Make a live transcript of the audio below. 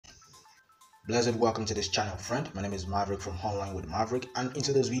Blessed welcome to this channel, friend. My name is Maverick from Online with Maverick, and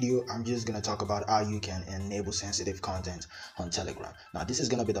into this video I'm just going to talk about how you can enable sensitive content on Telegram. Now this is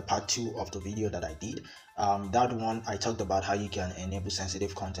going to be the part 2 of the video that I did. That one I talked about how you can enable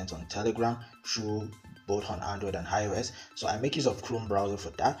sensitive content on Telegram through both on Android and iOS. So I make use of Chrome browser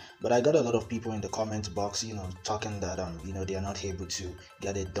for that, but I got a lot of people in the comment box talking that they are not able to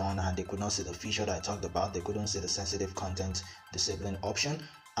get it done, and they could not see the feature that I talked about. They couldn't see the sensitive content disabling option.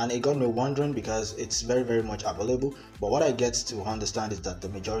 And it got me wondering because it's very much available, but what I get to understand is that the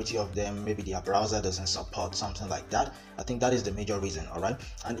majority of them, maybe their browser doesn't support something like that. I think that is the major reason. All right,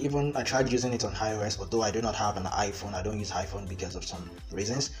 and even I tried using it on iOS, although I do not have an iPhone. I don't use iPhone because of some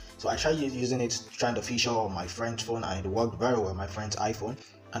reasons. So I tried using it, trying the feature on my friend's phone, and it worked very well on my friend's iPhone.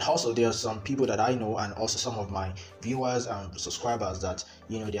 And also there are some people that I know, and also some of my viewers and subscribers, that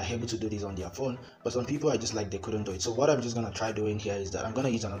they are able to do this on their phone, but some people are just like they couldn't do it. So what I'm just gonna try doing here is that I'm gonna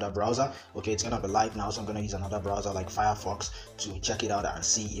use another browser. Okay, it's gonna be live now, so I'm gonna use another browser like Firefox to check it out and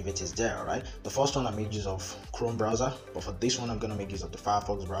see if it is there. All right, the first one I made use of Chrome browser, but for this one I'm gonna make use of the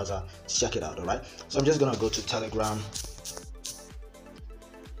Firefox browser to check it out. All right, so I'm just gonna go to Telegram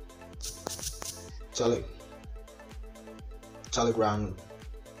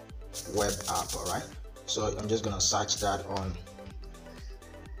web app. All right, so I'm just gonna search that on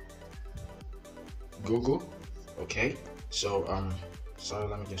Google. Okay, so sorry,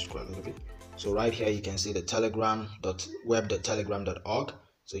 let me just scroll a little bit. So right here you can see the telegram.web.telegram.org.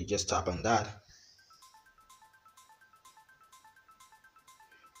 so you just tap on that.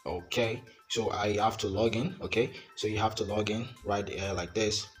 Okay, so I have to log in. Okay, so you have to log in right here like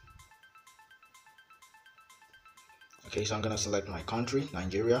this. Okay, so I'm gonna select my country,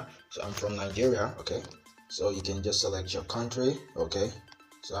 Nigeria. So I'm from Nigeria. Okay, so you can just select your country. Okay,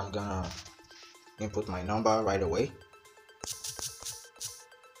 so I'm gonna input my number right away.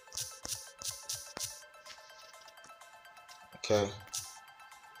 Okay,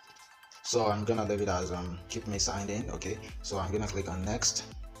 so I'm gonna leave it as keep me signed in. Okay, so I'm gonna click on next.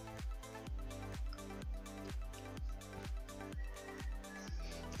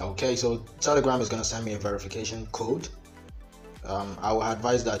 Okay, so Telegram is gonna send me a verification code. I will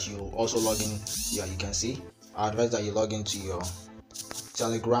advise that you also log in. Yeah, you can see I advise that you log into your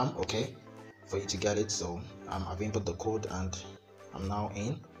Telegram, okay, for you to get it. So I've input the code and I'm now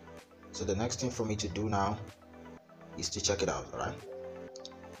in. So the next thing for me to do now is to check it out. All right,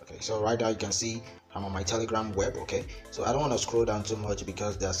 okay, so right now you can see I'm on my Telegram web. Okay, so I don't want to scroll down too much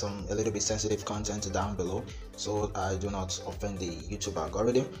because there's a little bit sensitive content down below, so I do not offend the YouTube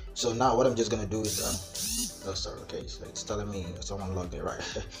algorithm. So now what I'm just gonna do is oh sorry, okay, so it's telling me someone logged in, right?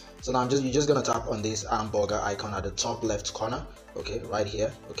 So now you're just gonna tap on this hamburger icon at the top left corner. Okay, right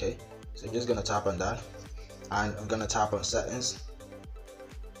here. Okay, so I'm just gonna tap on that, and I'm gonna tap on settings.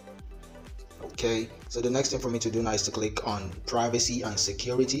 Okay, so the next thing for me to do now is to click on privacy and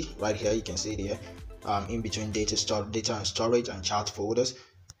security. Right here you can see it here, in between data and storage and chat folders,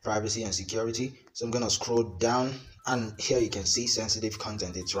 privacy and security. So I'm gonna scroll down, and here you can see sensitive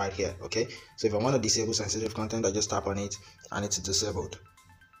content. It's right here. Okay, so if I want to disable sensitive content, I just tap on it and it's disabled.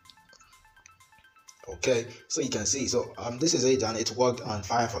 Okay, so you can see, so this is it, and it worked on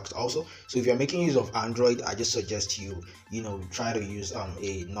Firefox also. So if you're making use of Android, I just suggest you try to use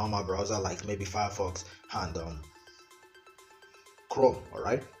a normal browser like maybe Firefox and Chrome. All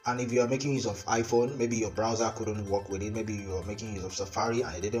right, and if you are making use of iPhone, maybe your browser couldn't work with it. Maybe you're making use of Safari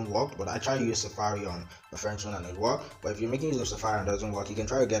and it didn't work, but I tried to use Safari on my friend's phone and it worked. But if you're making use of Safari and it doesn't work, you can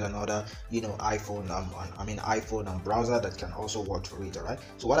try to get another iPhone iPhone browser that can also work for it. All right,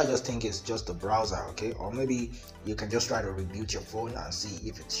 so what I just think is just the browser. Okay, or maybe you can just try to reboot your phone and see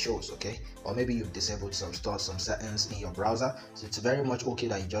if it shows. Okay, or maybe you've disabled some settings in your browser, so it's very much okay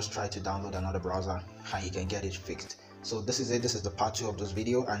that you just try to download another browser and you can get it fixed. So this is it. This is the part 2 of this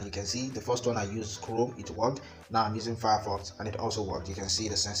video, and you can see the first one I used Chrome, it worked. Now I'm using Firefox and it also worked. You can see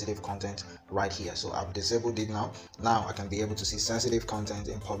the sensitive content right here. So I've disabled it now. Now I can be able to see sensitive content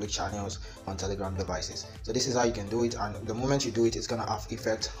in public channels on Telegram devices. So this is how you can do it, and the moment you do it, it's gonna have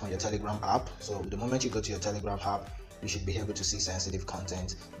effect on your Telegram app. So the moment you go to your Telegram app, you should be able to see sensitive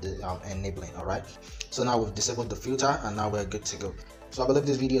content enabling. All right, so now we've disabled the filter and now we're good to go. So I believe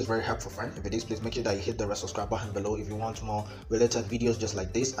this video is very helpful, friend. If it is, please make sure that you hit the red subscribe button below if you want more related videos just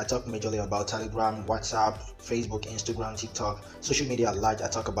like this. I talk majorly about Telegram, WhatsApp, Facebook, Instagram, TikTok, social media at large. I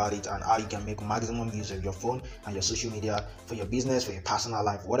talk about it and how you can make maximum use of your phone and your social media for your business, for your personal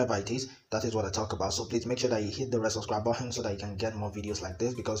life, whatever it is. That is what I talk about. So please make sure that you hit the red subscribe button so that you can get more videos like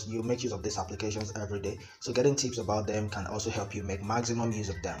this, because you make use of these applications every day. So getting tips about them can also help you make maximum use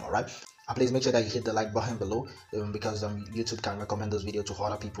of them. All right. And please make sure that you hit the like button below, because YouTube can recommend this video to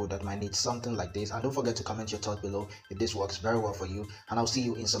other people that might need something like this. And don't forget to comment your thoughts below if this works very well for you. And I'll see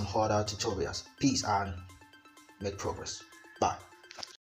you in some other tutorials. Peace and make progress.